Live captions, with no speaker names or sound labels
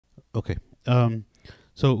Okay.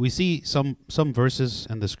 So we see some verses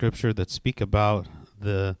in the scripture that speak about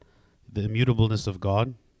the the immutableness of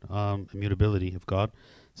God, immutability of God.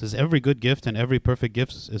 It says, "Every good gift and every perfect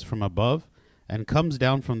gift is from above, and comes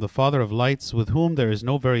down from the Father of lights, with whom there is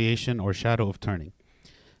no variation or shadow of turning."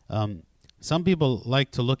 Um, some people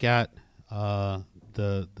like to look at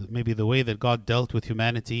the maybe the way that God dealt with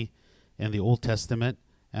humanity in the Old Testament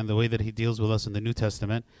and the way that He deals with us in the New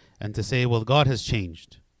Testament, and to say, well, God has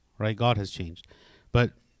changed, right? God has changed,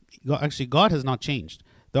 but actually, God has not changed.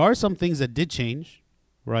 There are some things that did change,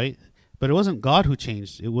 right? But it wasn't God who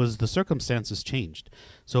changed. It was the circumstances changed.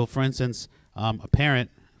 So, for instance, a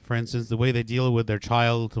parent, for instance, the way they deal with their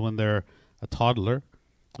child when they're a toddler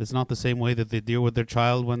is not the same way that they deal with their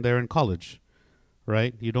child when they're in college,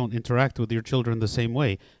 right? You don't interact with your children the same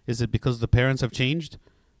way. Is it because the parents have changed?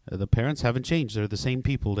 The parents haven't changed. They're the same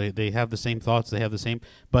people. They have the same thoughts. They have the same.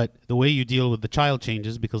 But the way you deal with the child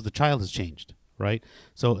changes because the child has changed, right?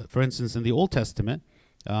 So, for instance, in the Old Testament,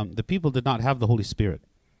 the people did not have the Holy Spirit,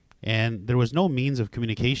 and there was no means of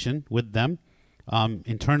communication with them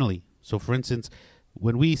internally. So, for instance,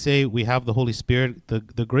 when we say we have the Holy Spirit,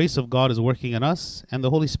 the grace of God is working in us, and the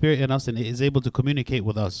Holy Spirit in us, and is able to communicate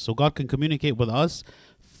with us. So God can communicate with us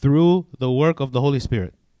through the work of the Holy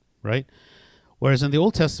Spirit, right? Whereas in the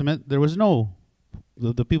Old Testament, there was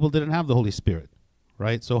the people didn't have the Holy Spirit,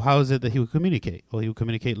 right? So how is it that He would communicate? Well, He would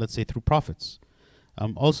communicate, let's say, through prophets.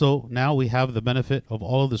 Also, now we have the benefit of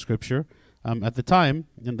all of the Scripture. At the time,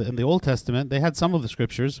 in the Old Testament, they had some of the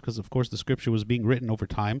Scriptures, because of course the Scripture was being written over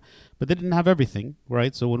time, but they didn't have everything,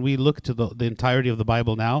 right? So when we look to the entirety of the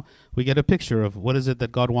Bible now, we get a picture of what is it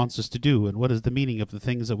that God wants us to do, and what is the meaning of the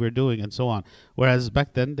things that we're doing, and so on. Whereas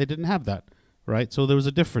back then, they didn't have that, right? So there was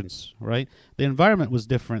a difference, right? The environment was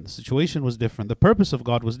different, the situation was different, the purpose of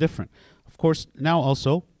God was different. Of course, now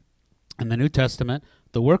also, in the New Testament,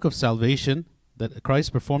 the work of salvation that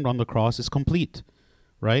Christ performed on the cross is complete,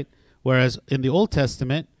 right? Whereas in the Old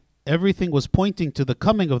Testament, everything was pointing to the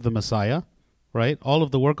coming of the Messiah, right? All of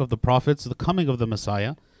the work of the prophets, the coming of the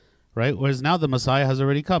Messiah, right? Whereas now the Messiah has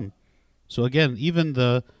already come. So again, even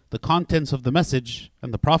the contents of the message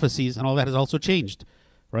and the prophecies and all that has also changed,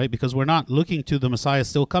 right? Because we're not looking to the Messiah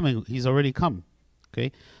still coming. He's already come,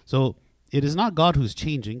 okay? So it is not God who's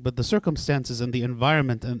changing, but the circumstances and the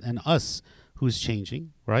environment and us who's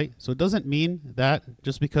changing, right? So it doesn't mean that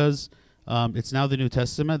just because it's now the New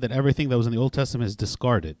Testament that everything that was in the Old Testament is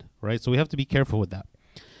discarded, right? So we have to be careful with that.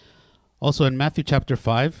 Also in Matthew chapter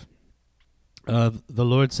 5, the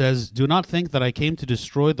Lord says, "Do not think that I came to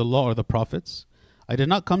destroy the law or the prophets. I did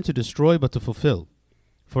not come to destroy, but to fulfill.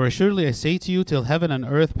 For assuredly I say to you, till heaven and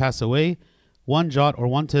earth pass away, one jot or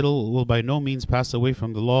one tittle will by no means pass away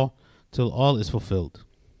from the law till all is fulfilled."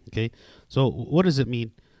 Okay, so what does it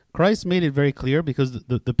mean? Christ made it very clear, because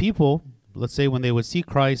the people, let's say when they would see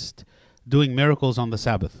Christ doing miracles on the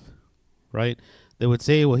Sabbath, right? They would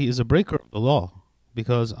say, well, He is a breaker of the law,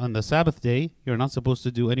 because on the Sabbath day, you're not supposed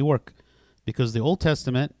to do any work. Because the Old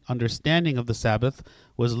Testament understanding of the Sabbath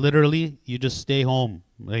was literally you just stay home.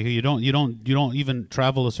 Like you don't even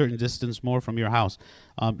travel a certain distance more from your house.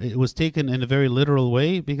 It was taken in a very literal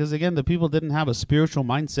way, because again, the people didn't have a spiritual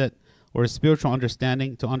mindset or a spiritual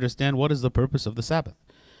understanding to understand what is the purpose of the Sabbath.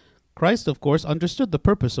 Christ, of course, understood the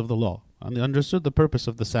purpose of the law, and he understood the purpose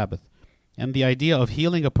of the Sabbath. And the idea of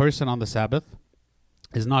healing a person on the Sabbath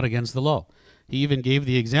is not against the law. He even gave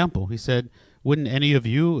the example. He said, wouldn't any of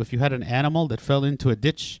you, if you had an animal that fell into a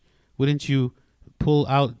ditch, wouldn't you pull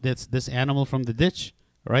out this animal from the ditch,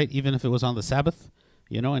 right? Even if it was on the Sabbath,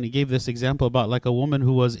 you know? And he gave this example about like a woman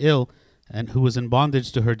who was ill and who was in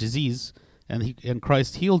bondage to her disease, and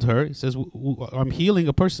Christ healed her. He says, I'm healing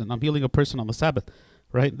a person. I'm healing a person on the Sabbath.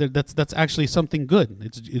 Right, that's actually something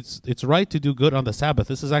good. It's right to do good on the Sabbath.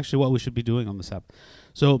 This is actually what we should be doing on the Sabbath.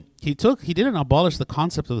 So he didn't abolish the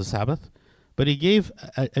concept of the Sabbath, but he gave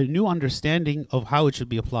a new understanding of how it should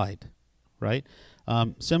be applied. Right.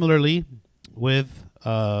 Similarly, with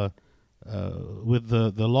the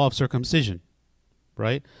law of circumcision.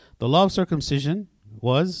 Right, the law of circumcision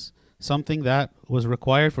was something that was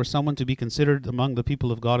required for someone to be considered among the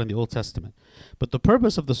people of God in the Old Testament. But the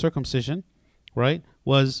purpose of the circumcision, right,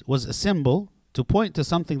 was a symbol to point to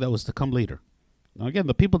something that was to come later. Now again,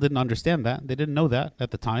 the people didn't understand that. They didn't know that at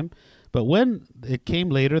the time. But when it came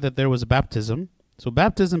later that there was baptism, so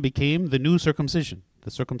baptism became the new circumcision, the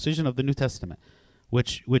circumcision of the New Testament,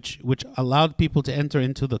 which allowed people to enter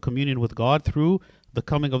into the communion with God through the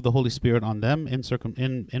coming of the Holy Spirit on them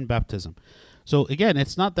in baptism. So again,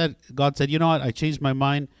 it's not that God said, you know what, I changed my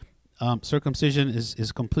mind, circumcision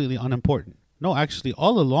is completely unimportant. No, actually,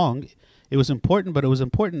 all along, it was important, but it was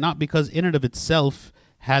important not because in and of itself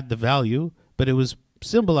had the value, but it was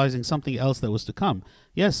symbolizing something else that was to come.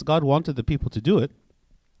 Yes, God wanted the people to do it.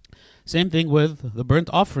 Same thing with the burnt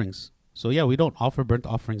offerings. So yeah, we don't offer burnt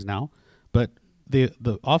offerings now, but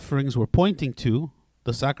the offerings were pointing to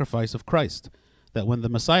the sacrifice of Christ. That when the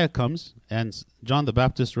Messiah comes, and John the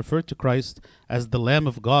Baptist referred to Christ as the Lamb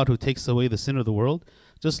of God who takes away the sin of the world,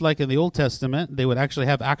 just like in the Old Testament, they would actually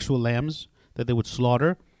have actual lambs that they would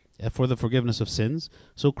slaughter for the forgiveness of sins.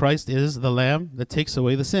 So Christ is the Lamb that takes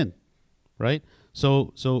away the sin, right?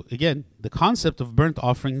 So again, the concept of burnt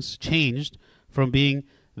offerings changed from being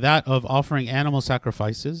that of offering animal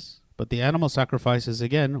sacrifices, but the animal sacrifices,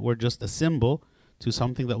 again, were just a symbol to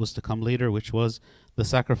something that was to come later, which was the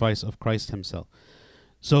sacrifice of Christ himself.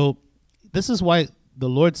 So this is why the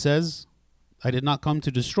Lord says, I did not come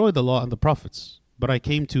to destroy the law and the prophets, but I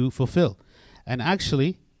came to fulfill. And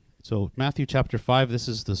actually, so Matthew chapter 5, this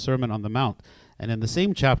is the Sermon on the Mount. And in the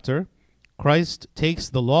same chapter, Christ takes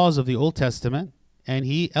the laws of the Old Testament and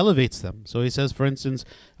he elevates them. So he says, for instance,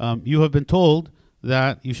 you have been told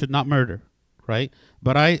that you should not murder, right?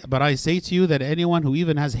 But I say to you that anyone who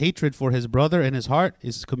even has hatred for his brother in his heart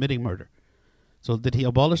is committing murder. So did he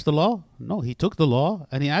abolish the law? No, he took the law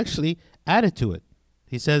and he actually added to it.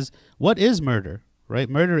 He says, what is murder, right?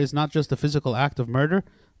 Murder is not just a physical act of murder,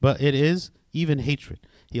 but it is even hatred.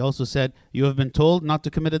 He also said, you have been told not to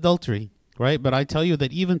commit adultery, right? But I tell you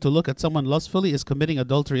that even to look at someone lustfully is committing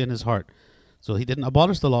adultery in his heart. So he didn't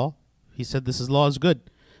abolish the law. He said, this law is good,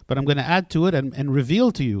 but I'm going to add to it and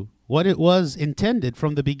reveal to you what it was intended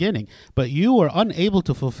from the beginning. But you were unable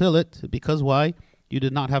to fulfill it because why? You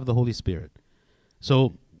did not have the Holy Spirit.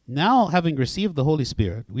 So now, having received the Holy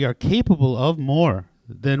Spirit, we are capable of more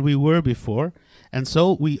than we were before. And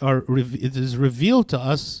so it is revealed to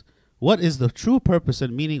us what is the true purpose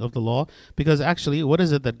and meaning of the law. Because actually, what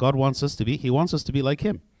is it that God wants us to be? He wants us to be like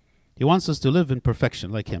him. He wants us to live in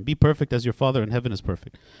perfection like him. Be perfect as your Father in heaven is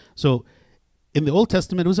perfect. So in the Old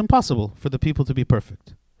Testament, it was impossible for the people to be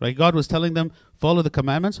perfect. Right? God was telling them, follow the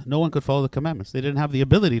commandments. No one could follow the commandments. They didn't have the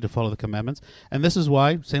ability to follow the commandments. And this is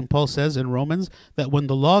why St. Paul says in Romans that when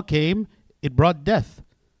the law came, it brought death,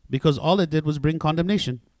 because all it did was bring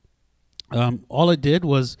condemnation. All it did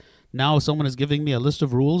was, now someone is giving me a list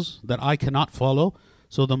of rules that I cannot follow.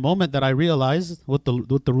 So the moment that I realized what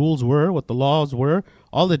the rules were, what the laws were,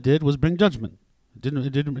 all it did was bring judgment.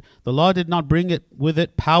 The law did not bring it with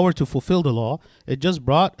it power to fulfill the law. It just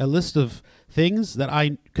brought a list of things that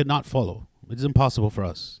I could not follow. It's impossible for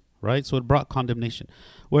us, right? So it brought condemnation.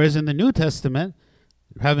 Whereas in the New Testament,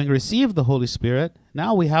 having received the Holy Spirit,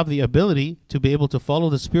 now we have the ability to be able to follow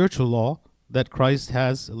the spiritual law that Christ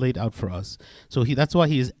has laid out for us. So that's why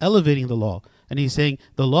he is elevating the law. And he's saying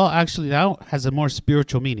the law actually now has a more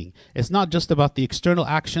spiritual meaning. It's not just about the external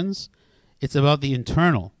actions, it's about the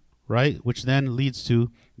internal, right? Which then leads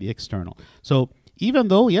to the external. So even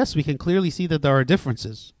though, yes, we can clearly see that there are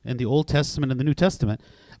differences in the Old Testament and the New Testament,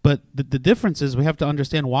 but the differences, we have to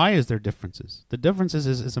understand why is there differences. The differences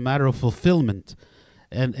is a matter of fulfillment,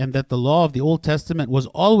 and that the law of the Old Testament was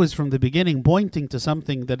always from the beginning pointing to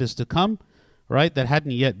something that is to come, right, that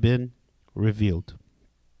hadn't yet been revealed.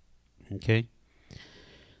 Okay?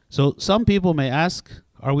 So some people may ask,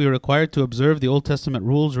 are we required to observe the Old Testament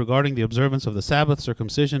rules regarding the observance of the Sabbath,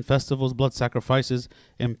 circumcision, festivals, blood sacrifices,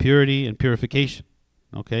 impurity, and purification?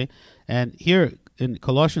 Okay? And here in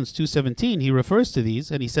Colossians 2:17, he refers to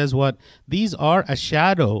these, and he says what? These are a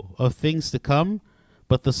shadow of things to come,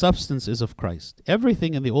 but the substance is of Christ.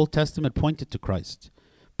 Everything in the Old Testament pointed to Christ,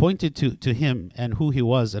 pointed to him and who he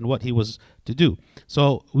was and what he was to do.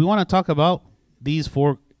 So we want to talk about these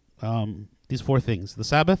four things: the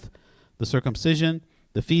Sabbath, the circumcision,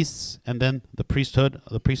 the feasts, and then the priesthood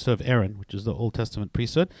of Aaron, which is the Old Testament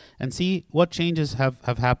priesthood, and see what changes have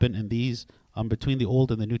happened in these between the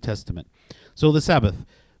Old and the New Testament. So the Sabbath,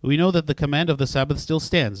 we know that the command of the Sabbath still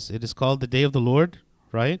stands. It is called the day of the Lord,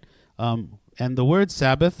 right? And the word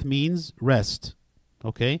Sabbath means rest,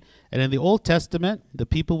 okay? And in the Old Testament, the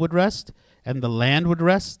people would rest and the land would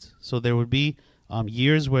rest. So there would be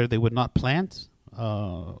years where they would not plant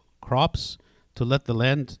crops to let the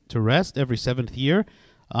land to rest every seventh year.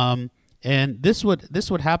 And this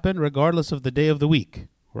would happen regardless of the day of the week,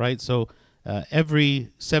 right? So every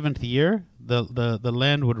seventh year, the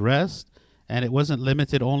land would rest, and it wasn't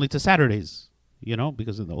limited only to Saturdays,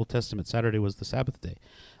 because in the Old Testament, Saturday was the Sabbath day.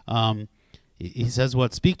 He says,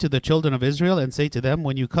 speak to the children of Israel and say to them,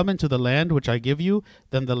 when you come into the land which I give you,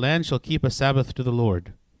 then the land shall keep a Sabbath to the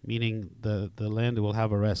Lord, meaning the land will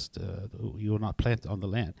have a rest. You will not plant on the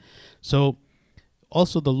land. So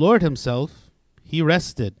also the Lord himself, he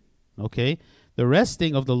rested, okay? The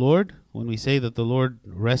resting of the Lord, when we say that the Lord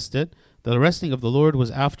rested, The resting of the Lord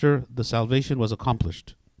was after the salvation was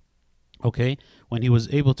accomplished. Okay? When he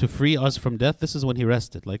was able to free us from death, this is when he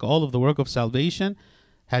rested. Like all of the work of salvation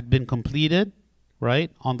had been completed,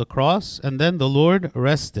 right, on the cross, and then the Lord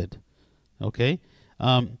rested. Okay?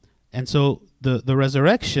 And so the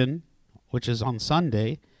resurrection, which is on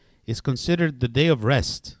Sunday, is considered the day of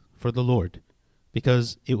rest for the Lord,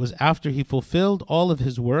 because it was after he fulfilled all of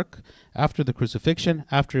his work, after the crucifixion,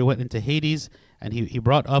 after he went into Hades, and he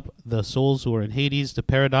brought up the souls who were in Hades to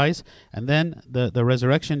paradise, and then the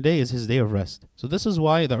resurrection day is his day of rest. So this is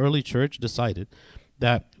why the early church decided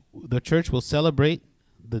that the church will celebrate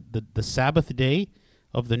the Sabbath day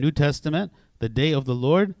of the New Testament, the day of the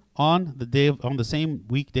Lord, on the same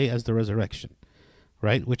weekday as the resurrection,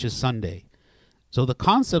 right, which is Sunday. So the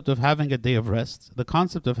concept of having a day of rest, the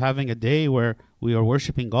concept of having a day where we are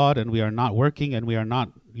worshiping God and we are not working and we are not,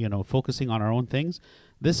 focusing on our own things,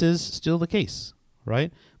 this is still the case,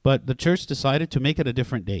 right? But the church decided to make it a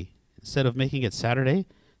different day. Instead of making it Saturday,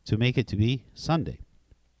 to make it to be Sunday.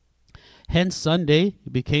 Hence, Sunday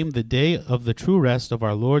became the day of the true rest of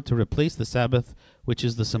our Lord to replace the Sabbath, which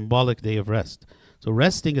is the symbolic day of rest. So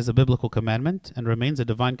resting is a biblical commandment and remains a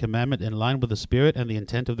divine commandment in line with the spirit and the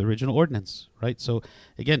intent of the original ordinance, right? So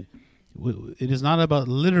again, it is not about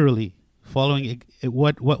literally following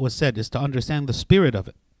what was said, is to understand the spirit of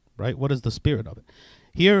it, right? What is the spirit of it?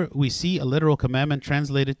 Here we see a literal commandment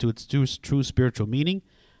translated to its true spiritual meaning.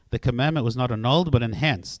 The commandment was not annulled but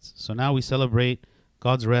enhanced. So now we celebrate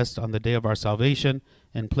God's rest on the day of our salvation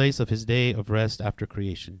in place of his day of rest after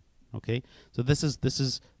creation. Okay? So this is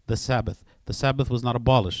the Sabbath. The Sabbath was not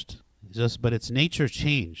abolished, but its nature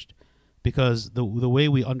changed because the way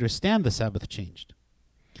we understand the Sabbath changed.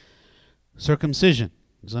 Circumcision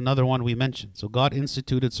is another one we mentioned. So God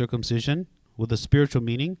instituted circumcision with a spiritual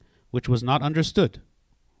meaning which was not understood,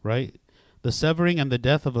 right? The severing and the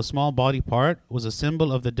death of a small body part was a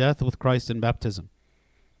symbol of the death with Christ in baptism,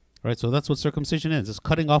 right? So that's what circumcision is. It's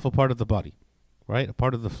cutting off a part of the body, right? A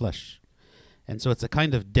part of the flesh. And so it's a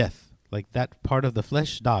kind of death, like that part of the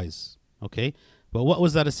flesh dies. Okay, but what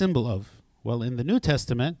was that a symbol of? Well, in the New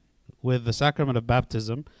Testament, with the sacrament of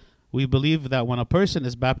baptism, we believe that when a person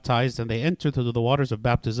is baptized and they enter through the waters of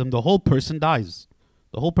baptism, the whole person dies.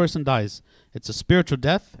 The whole person dies. It's a spiritual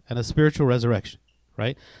death and a spiritual resurrection,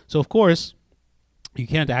 right? So, of course, you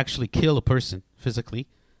can't actually kill a person physically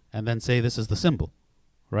and then say this is the symbol,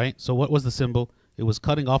 right? So what was the symbol? It was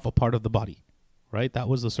cutting off a part of the body, right? That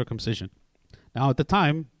was the circumcision. Now, at the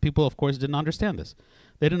time, people, of course, didn't understand this.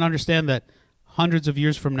 They didn't understand that hundreds of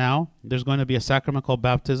years from now, there's going to be a sacrament called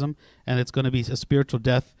baptism, and it's going to be a spiritual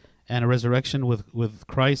death and a resurrection with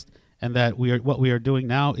Christ, and that what we are doing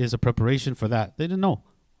now is a preparation for that. They didn't know,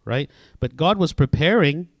 right? But God was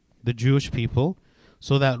preparing the Jewish people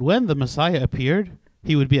so that when the Messiah appeared,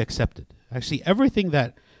 he would be accepted. Actually, everything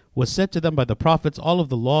that was said to them by the prophets, all of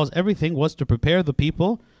the laws, everything was to prepare the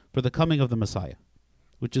people for the coming of the Messiah,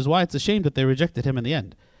 which is why it's a shame that they rejected him in the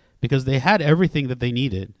end. Because they had everything that they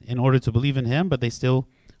needed in order to believe in him, but they still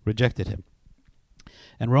rejected him.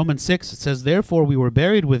 In Romans 6, it says, "Therefore we were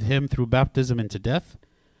buried with him through baptism into death,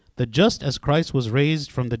 that just as Christ was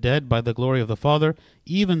raised from the dead by the glory of the Father,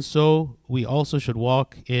 even so we also should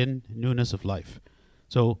walk in newness of life."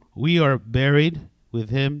 So we are buried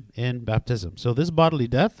with him in baptism. So this bodily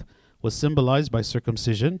death was symbolized by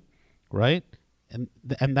circumcision, right? And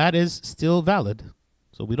that is still valid.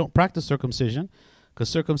 So we don't practice circumcision, because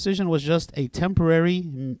circumcision was just a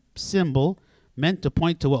temporary symbol meant to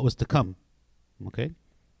point to what was to come. Okay?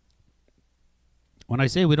 When I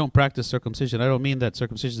say we don't practice circumcision, I don't mean that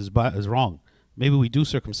circumcision is wrong. Maybe we do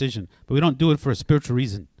circumcision, but we don't do it for a spiritual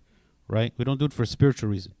reason, right? We don't do it for a spiritual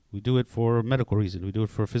reason. We do it for a medical reason. We do it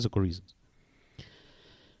for physical reasons.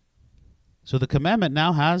 So the commandment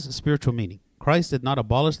now has a spiritual meaning. Christ did not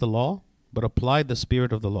abolish the law, but applied the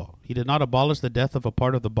spirit of the law. He did not abolish the death of a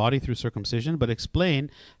part of the body through circumcision, but explained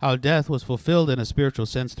how death was fulfilled in a spiritual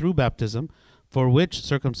sense through baptism, for which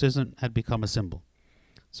circumcision had become a symbol.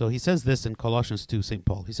 So he says this in Colossians 2, St.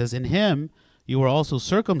 Paul. He says, "In him you were also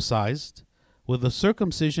circumcised with the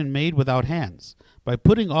circumcision made without hands, by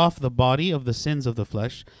putting off the body of the sins of the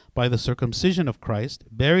flesh, by the circumcision of Christ,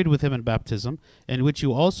 buried with him in baptism, in which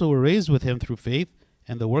you also were raised with him through faith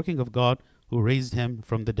and the working of God, who raised him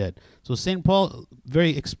from the dead." So St. Paul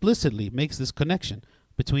very explicitly makes this connection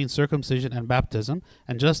between circumcision and baptism.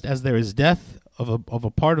 And just as there is death of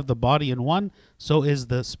a part of the body in one, so is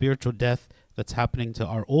the spiritual death that's happening to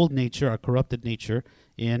our old nature, our corrupted nature,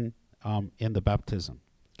 in the baptism.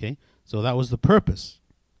 Okay? So that was the purpose,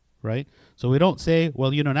 right? So we don't say,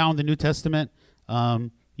 well, now in the New Testament,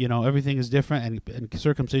 everything is different and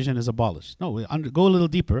circumcision is abolished. No, we go a little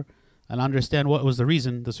deeper. and understand what was the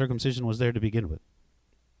reason the circumcision was there to begin with.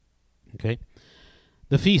 Okay?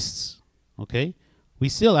 The feasts, okay? We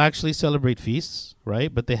still actually celebrate feasts,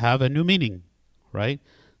 right? But they have a new meaning, right?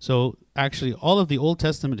 So actually all of the Old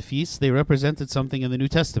Testament feasts, they represented something in the New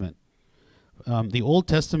Testament. The Old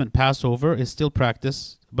Testament Passover is still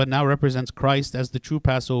practiced, but now represents Christ as the true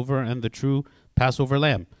Passover and the true Passover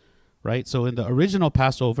lamb, right? So in the original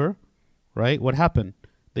Passover, right, what happened?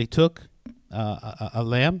 They took a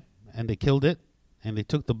lamb and they killed it, and they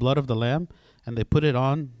took the blood of the lamb and they put it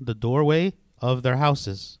on the doorway of their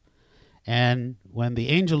houses. And when the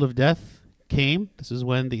angel of death came, this is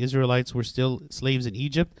when the Israelites were still slaves in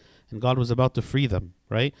Egypt and God was about to free them,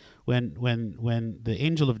 right? When the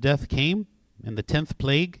angel of death came in the 10th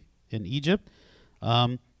plague in Egypt,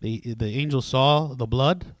 the angel saw the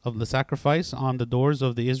blood of the sacrifice on the doors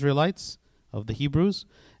of the Israelites, of the Hebrews,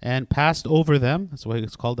 and passed over them. That's why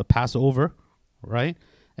it's called the Passover, right?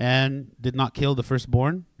 And did not kill the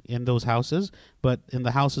firstborn in those houses, but in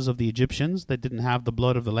the houses of the Egyptians that didn't have the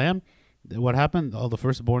blood of the lamb, what happened? All the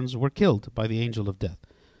firstborns were killed by the angel of death,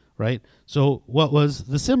 right? So what was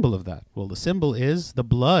the symbol of that? Well, the symbol is the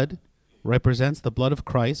blood represents the blood of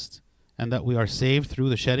Christ, and that we are saved through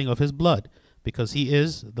the shedding of his blood, because he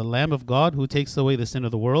is the Lamb of God who takes away the sin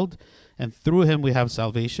of the world, and through him we have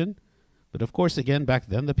salvation. But of course, again, back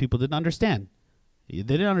then, the people didn't understand. They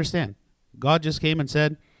didn't understand. God just came and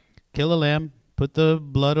said, kill a lamb, put the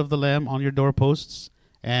blood of the lamb on your doorposts,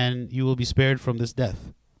 and you will be spared from this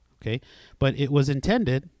death. Okay? But it was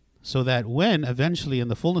intended so that when eventually in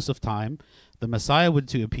the fullness of time, the Messiah would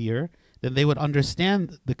to appear, then they would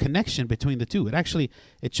understand the connection between the two.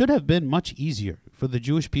 It should have been much easier for the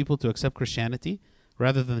Jewish people to accept Christianity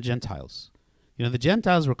rather than the Gentiles. You know, the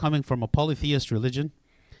Gentiles were coming from a polytheist religion,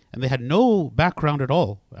 and they had no background at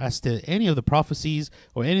all as to any of the prophecies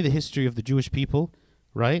or any of the history of the Jewish people,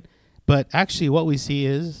 right? But actually what we see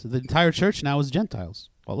is the entire church now is Gentiles.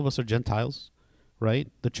 All of us are Gentiles, right?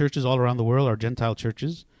 The churches all around the world are Gentile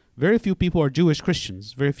churches. Very few people are Jewish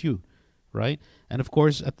Christians, very few, right? And of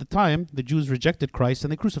course, at the time, the Jews rejected Christ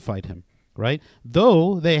and they crucified him, right?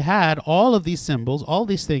 Though they had all of these symbols, all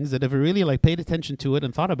these things that if we really paid attention to it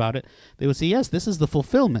and thought about it, they would say, yes, this is the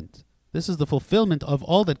fulfillment. This is the fulfillment of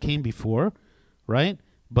all that came before, right?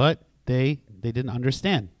 But they didn't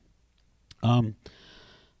understand.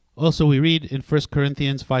 Also, we read in 1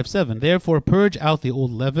 Corinthians 5:7, therefore purge out the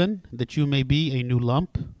old leaven, that you may be a new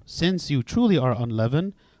lump, since you truly are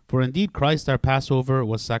unleavened. For indeed Christ our Passover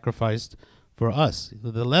was sacrificed for us.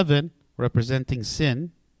 The leaven representing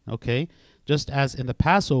sin, okay? Just as in the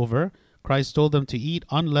Passover, Christ told them to eat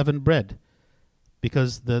unleavened bread,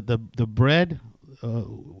 because the bread,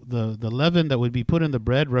 the leaven that would be put in the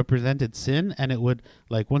bread represented sin, and it would,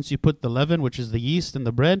 once you put the leaven, which is the yeast in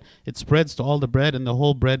the bread, it spreads to all the bread, and the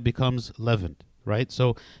whole bread becomes leavened, right?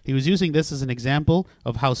 So he was using this as an example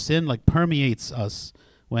of how sin permeates us.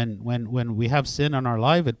 When we have sin in our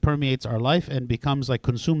life, it permeates our life and becomes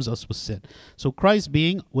consumes us with sin. So Christ,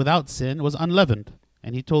 being without sin, was unleavened,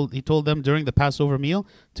 and he told them during the Passover meal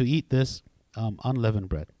to eat this unleavened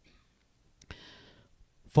bread.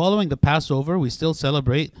 Following the Passover, we still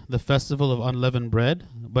celebrate the festival of unleavened bread,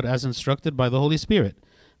 but as instructed by the Holy Spirit.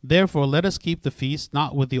 Therefore, let us keep the feast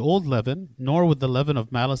not with the old leaven, nor with the leaven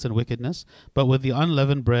of malice and wickedness, but with the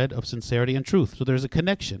unleavened bread of sincerity and truth. So there's a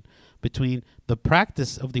connection between the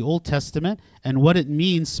practice of the Old Testament and what it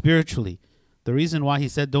means spiritually. The reason why he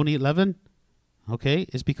said don't eat leaven, okay,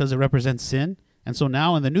 is because it represents sin. And so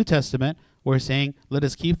now in the New Testament, we're saying let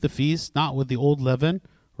us keep the feast not with the old leaven,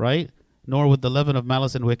 right, nor with the leaven of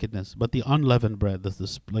malice and wickedness, but the unleavened bread,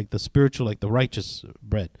 the spiritual, the righteous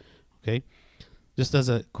bread, okay? Just as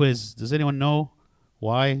a quiz, does anyone know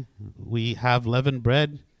why we have leavened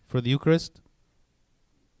bread for the Eucharist?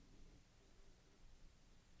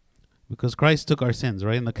 Because Christ took our sins,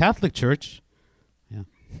 right? In the Catholic Church, in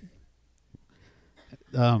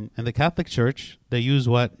the Catholic Church, they use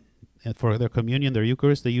what? For their communion, their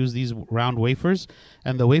Eucharist, they use these round wafers,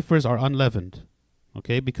 and the wafers are unleavened,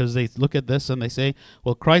 okay? Because they look at this and they say,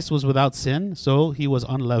 well, Christ was without sin, so he was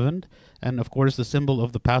unleavened. And of course, the symbol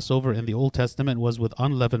of the Passover in the Old Testament was with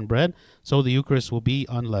unleavened bread, so the Eucharist will be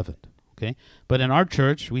unleavened. Okay? But in our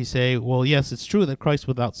church, we say, well, yes, it's true that Christ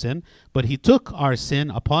was without sin, but he took our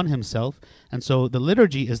sin upon himself, and so the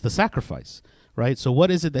liturgy is the sacrifice, right? So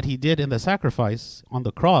what is it that he did in the sacrifice on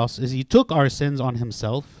the cross is he took our sins on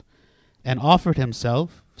himself and offered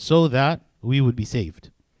himself so that we would be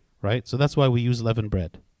saved, right? So that's why we use leavened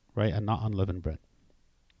bread, right, and not unleavened bread.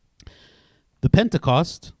 The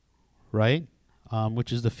Pentecost, right,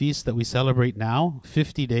 which is the feast that we celebrate now,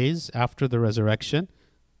 50 days after the resurrection.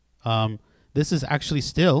 This is actually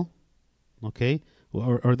still okay?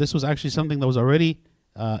 Or this was actually something that was already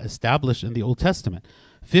established in the Old Testament.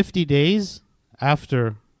 50 days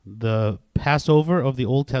after the Passover of the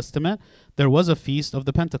Old Testament, there was a feast of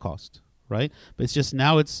the Pentecost, right? But it's just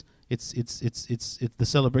now the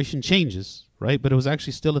celebration changes, right? But it was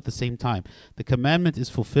actually still at the same time. The commandment is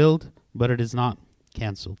fulfilled, but it is not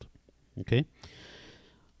canceled. Okay?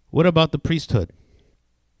 What about the priesthood?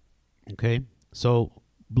 Okay? So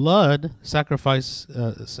blood sacrifice,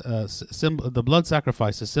 the blood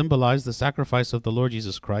sacrifices symbolize the sacrifice of the Lord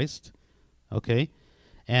Jesus Christ. Okay?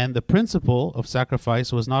 And the principle of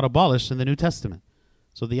sacrifice was not abolished in the New Testament.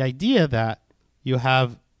 So the idea that you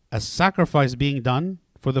have a sacrifice being done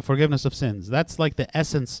for the forgiveness of sins, that's like the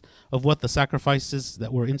essence of what the sacrifices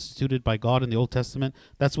that were instituted by God in the Old Testament,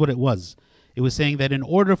 that's what it was. It was saying that in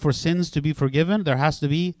order for sins to be forgiven, there has to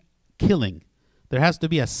be killing. There has to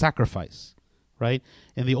be a sacrifice, right?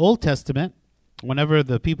 In the Old Testament, whenever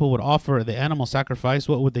the people would offer the animal sacrifice,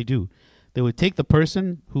 what would they do? They would take the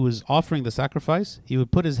person who was offering the sacrifice, he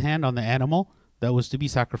would put his hand on the animal that was to be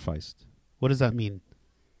sacrificed. What does that mean?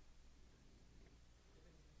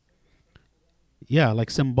 Yeah, like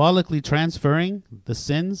symbolically transferring the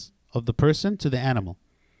sins of the person to the animal.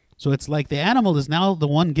 So it's like the animal is now the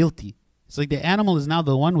one guilty. It's like the animal is now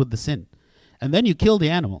the one with the sin. And then you kill the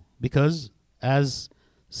animal because, as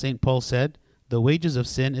St. Paul said, the wages of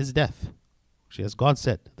sin is death. Actually, as God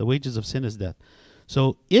said, the wages of sin is death.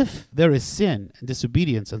 So if there is sin and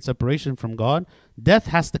disobedience and separation from God, death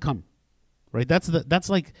has to come, right? That's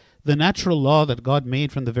like the natural law that God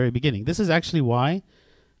made from the very beginning. This is actually why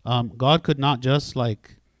God could not just,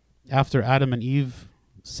 like, after Adam and Eve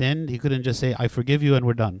sinned, he couldn't just say, I forgive you and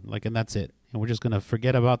we're done, like, and that's it. And we're just going to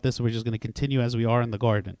forget about this. We're just going to continue as we are in the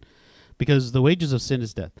garden, because the wages of sin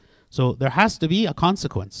is death. So there has to be a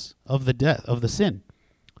consequence of the death of the sin.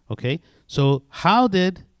 Okay? So how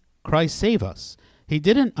did Christ save us? He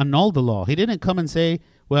didn't annul the law. He didn't come and say,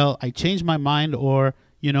 well, I changed my mind, or,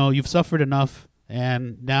 you know, you've suffered enough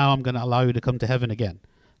and now I'm going to allow you to come to heaven again.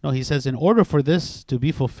 No, he says in order for this to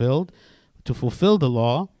be fulfilled, to fulfill the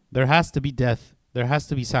law, there has to be death. There has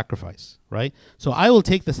to be sacrifice, right? So I will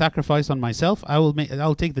take the sacrifice on myself. I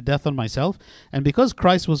will take the death on myself. And because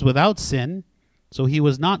Christ was without sin, so he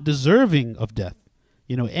was not deserving of death.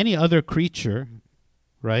 You know, any other creature,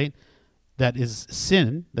 right, that is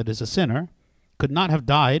a sinner, could not have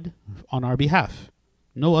died on our behalf.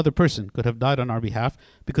 No other person could have died on our behalf,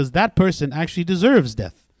 because that person actually deserves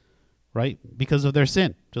death, right, because of their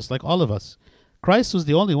sin, just like all of us. Christ was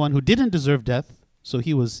the only one who didn't deserve death, so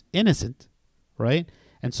he was innocent, right?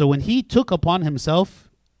 And so when he took upon himself,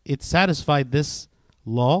 it satisfied this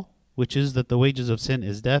law, which is that the wages of sin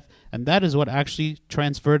is death, and that is what actually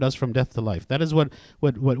transferred us from death to life. That is what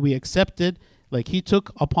we accepted. Like, he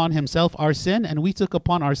took upon himself our sin, and we took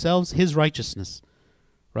upon ourselves his righteousness,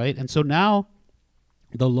 right? And so now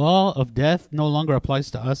the law of death no longer applies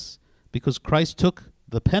to us, because Christ took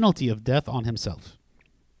the penalty of death on himself.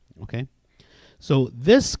 Okay? So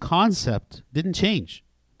this concept didn't change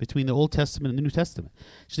between the Old Testament and the New Testament.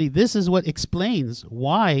 Actually, this is what explains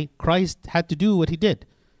why Christ had to do what he did,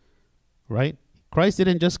 right? Christ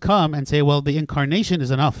didn't just come and say, well, the incarnation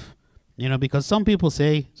is enough. You know, because some people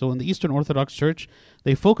say, so in the Eastern Orthodox Church,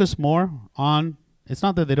 they focus more on, it's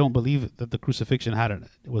not that they don't believe that the crucifixion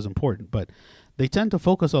it was important, but they tend to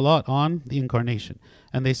focus a lot on the incarnation.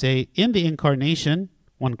 And they say, in the incarnation,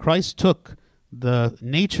 when Christ took the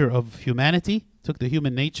nature of humanity, took the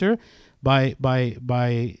human nature, by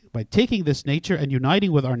taking this nature and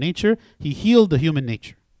uniting with our nature, he healed the human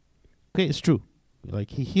nature. Okay, it's true.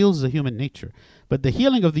 Like, he heals the human nature. But the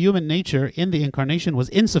healing of the human nature in the incarnation was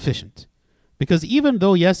insufficient. Because even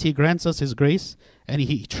though, yes, he grants us his grace and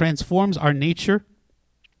he transforms our nature,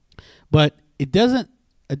 but it doesn't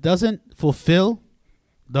fulfill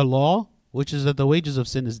the law, which is that the wages of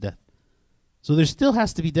sin is death. So there still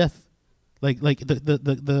has to be death. Like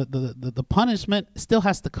the punishment still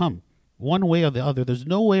has to come, one way or the other. There's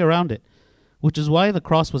no way around it, which is why the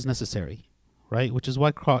cross was necessary, right? Which is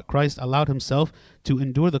why Christ allowed himself to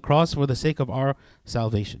endure the cross for the sake of our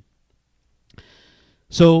salvation.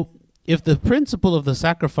 So if the principle of the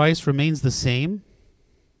sacrifice remains the same,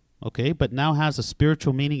 okay, but now has a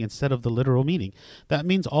spiritual meaning instead of the literal meaning, that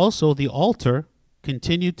means also the altar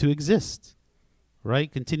continued to exist,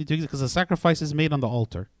 right? Continued to exist because the sacrifice is made on the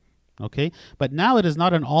altar, okay? But now it is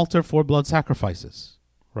not an altar for blood sacrifices,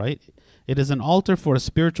 right? It is an altar for a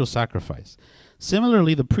spiritual sacrifice.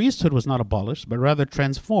 Similarly, the priesthood was not abolished, but rather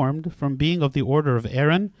transformed from being of the order of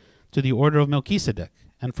Aaron to the order of Melchizedek,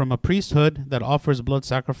 and from a priesthood that offers blood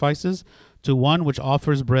sacrifices to one which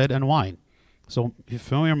offers bread and wine. So if you're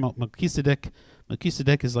familiar,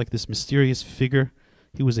 Melchizedek is like this mysterious figure.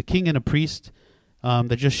 He was a king and a priest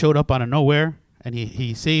that just showed up out of nowhere, and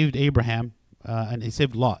he saved Abraham and he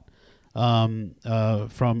saved Lot from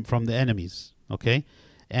the enemies. Okay,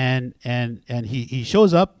 and he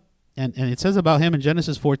shows up, and it says about him in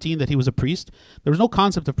Genesis 14 that he was a priest. There was no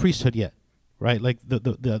concept of priesthood yet, right? Like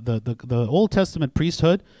the Old Testament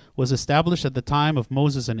priesthood was established at the time of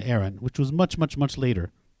Moses and Aaron, which was much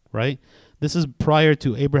later, right? This is prior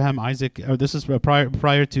to Abraham, Isaac, or this is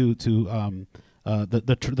prior to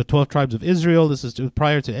the 12 tribes of Israel. This is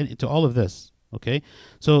prior to all of this. Okay,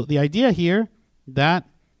 so the idea here that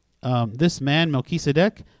this man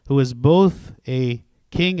Melchizedek, who is both a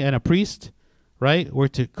king and a priest, right, were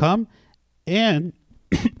to come, and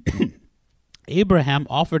Abraham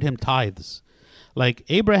offered him tithes. Like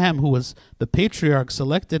Abraham, who was the patriarch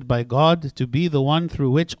selected by God to be the one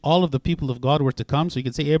through which all of the people of God were to come. So you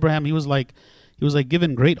can say Abraham, he was like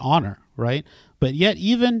given great honor, right? But yet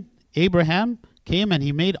even Abraham came and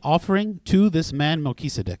he made offering to this man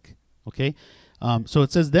Melchizedek. Okay, so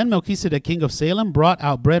it says, then Melchizedek, king of Salem, brought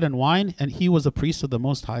out bread and wine, and he was a priest of the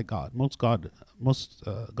Most High God, Most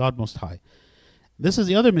High. This is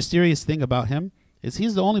the other mysterious thing about him, is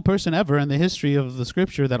he's the only person ever in the history of the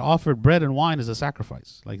scripture that offered bread and wine as a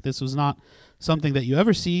sacrifice. Like, this was not something that you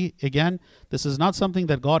ever see again. This is not something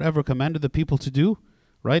that God ever commanded the people to do,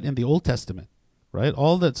 right, in the Old Testament, right?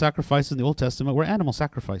 All the sacrifices in the Old Testament were animal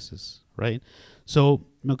sacrifices, right? So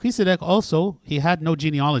Melchizedek also, he had no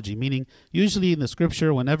genealogy, meaning usually in the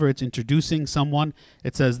scripture, whenever it's introducing someone,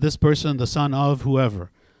 it says this person, the son of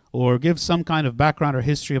whoever, or gives some kind of background or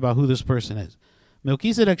history about who this person is.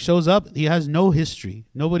 Melchizedek shows up. He has no history.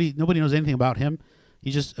 Nobody knows anything about him.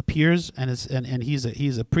 He just appears, and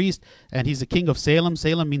he's a priest, and he's a king of Salem.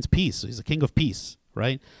 Salem means peace. So he's a king of peace,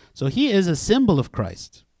 right? So he is a symbol of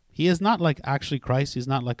Christ. He is not like actually Christ. He's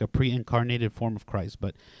not like a pre-incarnated form of Christ,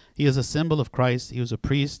 but he is a symbol of Christ. He was a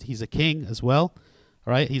priest. He's a king as well,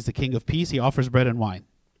 right? He's the king of peace. He offers bread and wine.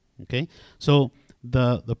 Okay, so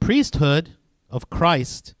the priesthood of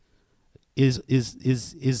Christ is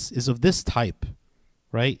of this type.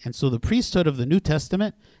 Right? And so the priesthood of the New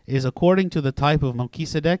Testament is according to the type of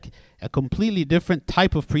Melchizedek, a completely different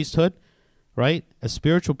type of priesthood, right? A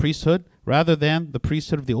spiritual priesthood, rather than the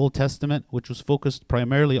priesthood of the Old Testament, which was focused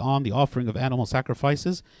primarily on the offering of animal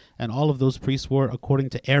sacrifices. And all of those priests were according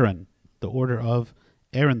to Aaron, the order of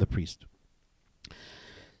Aaron the priest.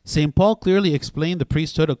 St. Paul clearly explained the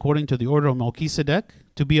priesthood according to the order of Melchizedek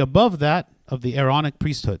to be above that of the Aaronic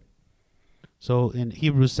priesthood. So in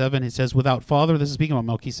Hebrews 7, it says, without father, this is speaking about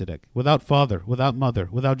Melchizedek, without father, without mother,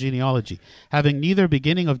 without genealogy, having neither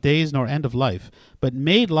beginning of days nor end of life, but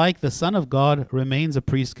made like the Son of God, remains a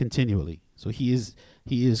priest continually. So he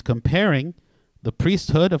is comparing the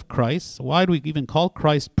priesthood of Christ. Why do we even call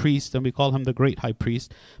Christ priest and we call him the great high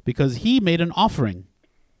priest? Because he made an offering,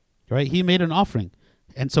 right? He made an offering.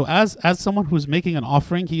 And so as someone who's making an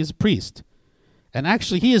offering, he is a priest. And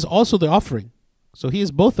actually, he is also the offering. So he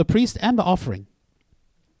is both the priest and the offering.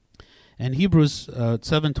 In Hebrews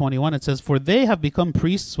 7:21, it says, for they have become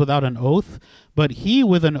priests without an oath, but he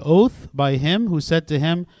with an oath by him who said to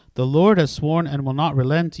him, the Lord has sworn and will not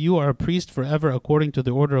relent. You are a priest forever according to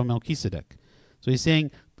the order of Melchizedek. So he's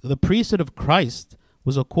saying the priesthood of Christ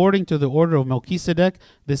was according to the order of Melchizedek,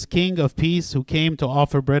 this king of peace who came to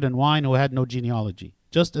offer bread and wine, who had no genealogy.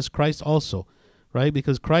 Just as Christ also, right?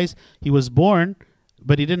 Because Christ, he was born,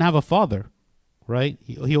 but he didn't have a father. Right,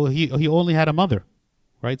 he only had a mother,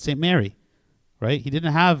 right, Saint Mary, right? He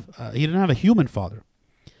didn't have a human father.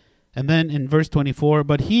 And then in verse 24,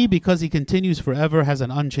 but he, because he continues forever, has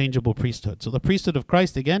an unchangeable priesthood. So the priesthood of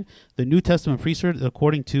Christ, again, the New Testament priesthood,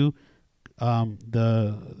 according to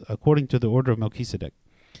the order of Melchizedek.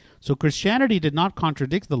 So Christianity did not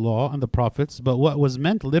contradict the law and the prophets, but what was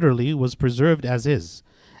meant literally was preserved as is,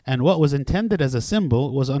 and what was intended as a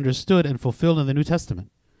symbol was understood and fulfilled in the New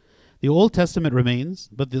Testament. The Old Testament remains,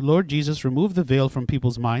 but the Lord Jesus removed the veil from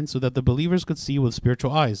people's minds so that the believers could see with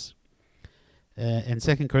spiritual eyes. In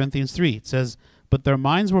 2 Corinthians 3, it says, but their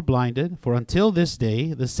minds were blinded, for until this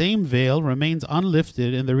day, the same veil remains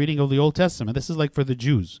unlifted in the reading of the Old Testament. This is like for the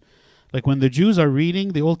Jews. Like when the Jews are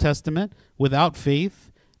reading the Old Testament without faith,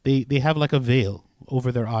 they have like a veil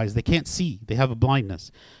over their eyes. They can't see. They have a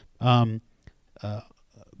blindness.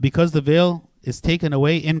 Because the veil is taken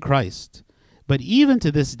away in Christ. But even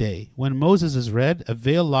to this day, when Moses is read, a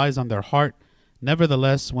veil lies on their heart.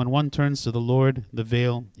 Nevertheless, when one turns to the Lord, the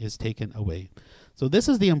veil is taken away. So this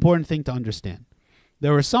is the important thing to understand.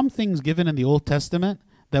 There were some things given in the Old Testament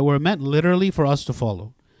that were meant literally for us to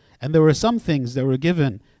follow. And there were some things that were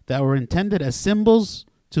given that were intended as symbols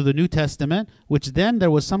to the New Testament, which then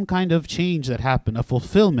there was some kind of change that happened, a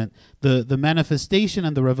fulfillment, the manifestation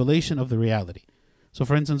and the revelation of the reality. So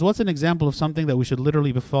for instance, what's an example of something that we should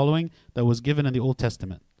literally be following that was given in the Old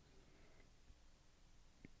Testament?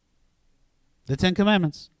 The Ten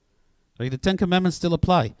Commandments. Right? The Ten Commandments still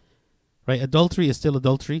apply. Right? Adultery is still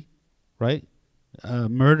adultery. Right?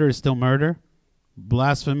 Murder is still murder.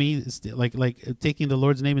 Blasphemy is still, like taking the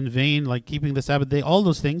Lord's name in vain, like keeping the Sabbath day. All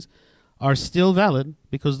those things are still valid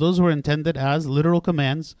because those were intended as literal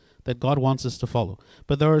commands that God wants us to follow.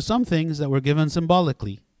 But there are some things that were given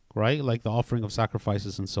symbolically, right? Like the offering of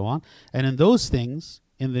sacrifices and so on. And in those things,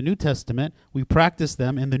 in the New Testament, we practice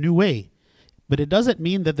them in the new way. But it doesn't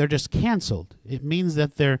mean that they're just canceled. It means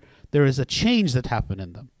that there is a change that happened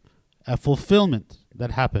in them, a fulfillment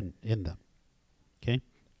that happened in them. Okay?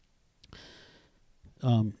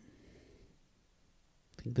 I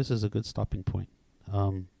think this is a good stopping point.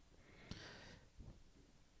 Does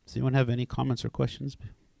anyone have any comments or questions?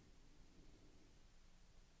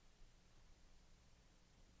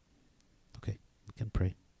 Okay, we can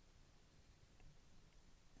pray.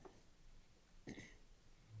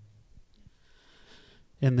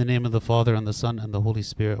 In the name of the Father, and the Son, and the Holy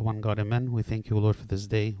Spirit, one God, amen. We thank you, O Lord, for this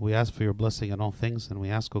day. We ask for your blessing in all things, and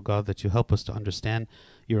we ask, O God, that you help us to understand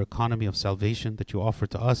your economy of salvation that you offer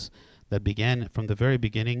to us, that began from the very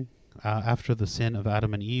beginning, after the sin of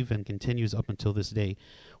Adam and Eve, and continues up until this day.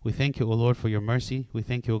 We thank you, O Lord, for your mercy. We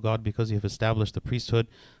thank you, O God, because you have established the priesthood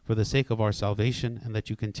for the sake of our salvation, and that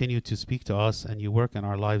you continue to speak to us and you work in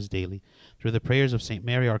our lives daily. Through the prayers of St.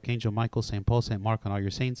 Mary, Archangel Michael, St. Paul, St. Mark, and all your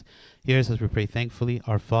saints, hear us as we pray thankfully.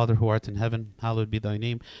 Our Father, who art in heaven, hallowed be thy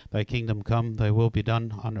name. Thy kingdom come, thy will be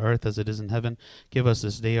done on earth as it is in heaven. Give us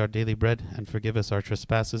this day our daily bread, and forgive us our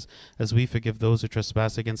trespasses, as we forgive those who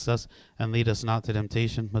trespass against us. And lead us not to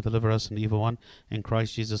temptation, but deliver us from the evil one. In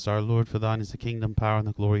Christ Jesus our Lord, for thine is the kingdom, power, and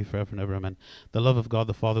the glory forever and ever. Amen. The love of God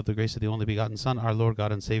the Father, the grace of the only begotten Son, our Lord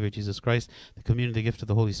God and Savior Jesus Christ, the communion, the gift of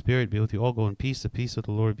the Holy Spirit be with you all. Go in peace. The peace of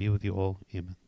the Lord be with you all. Amen.